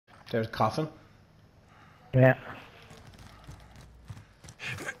There's coffin. Yeah.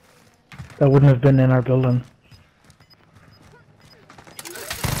 That wouldn't have been in our building.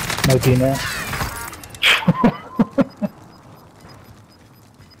 Might be now.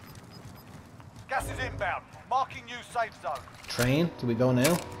 Gas is inbound. Marking new safe zone. Train? Do we go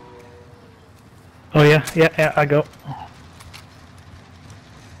now? Oh yeah, I go.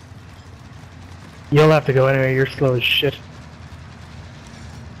 You'll have to go anyway, you're slow as shit.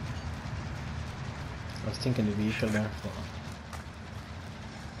 I was thinking the vehicle there. But...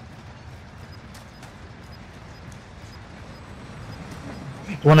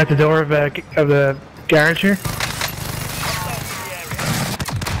 One at the door of the garage here.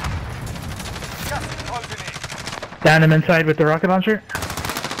 Down him inside with the rocket launcher.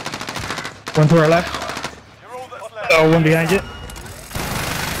 One to our left. Oh, one behind you.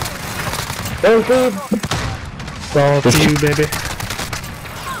 Oh, good. Ball to you, baby.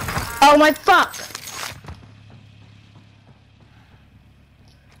 Oh my fuck!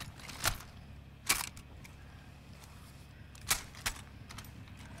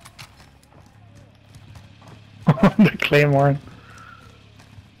 The claymore.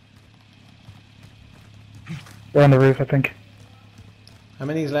 They're on the roof, I think. How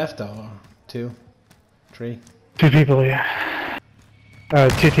many's left though? 2? 3? 2 people, yeah.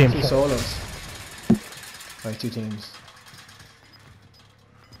 2 teams. 2 solos. Right, 2 teams.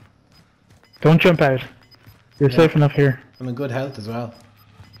 Don't jump out. You're safe enough here. I'm in good health as well.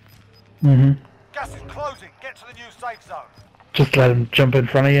 Mm-hmm. Gas is closing. Get to the new safe zone. Just let him jump in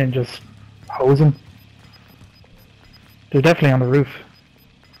front of you and just hose him. They're definitely on the roof.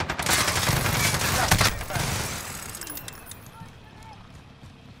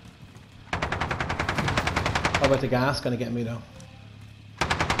 How about the gas gonna get me though?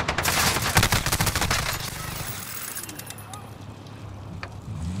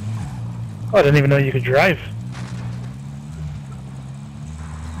 Oh, I didn't even know you could drive.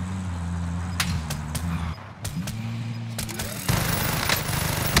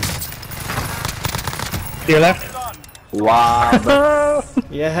 To your left? Wow.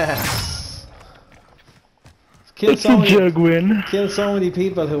 Yes. Killed It's a jug win. Killed so many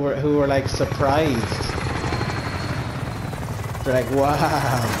people who were like surprised. They're like,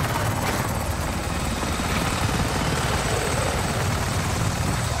 wow.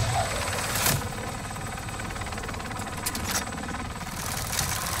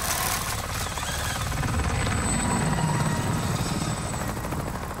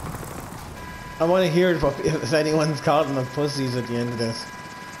 I want to hear if anyone's calling them pussies at the end of this.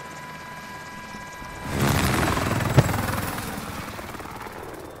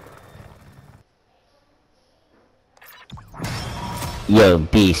 Yo,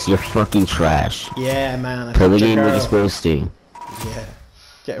 Beast, you're fucking trash. Yeah, man. Play the game like you're supposed to. Yeah.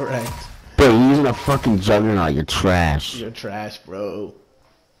 Get right. Bro, you're using a fucking juggernaut, you're trash. You're trash, bro.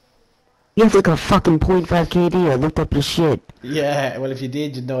 You have like a fucking .5 KD, I looked up your shit. Yeah, well if you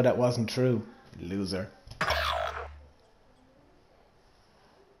did, you'd know that wasn't true. Loser.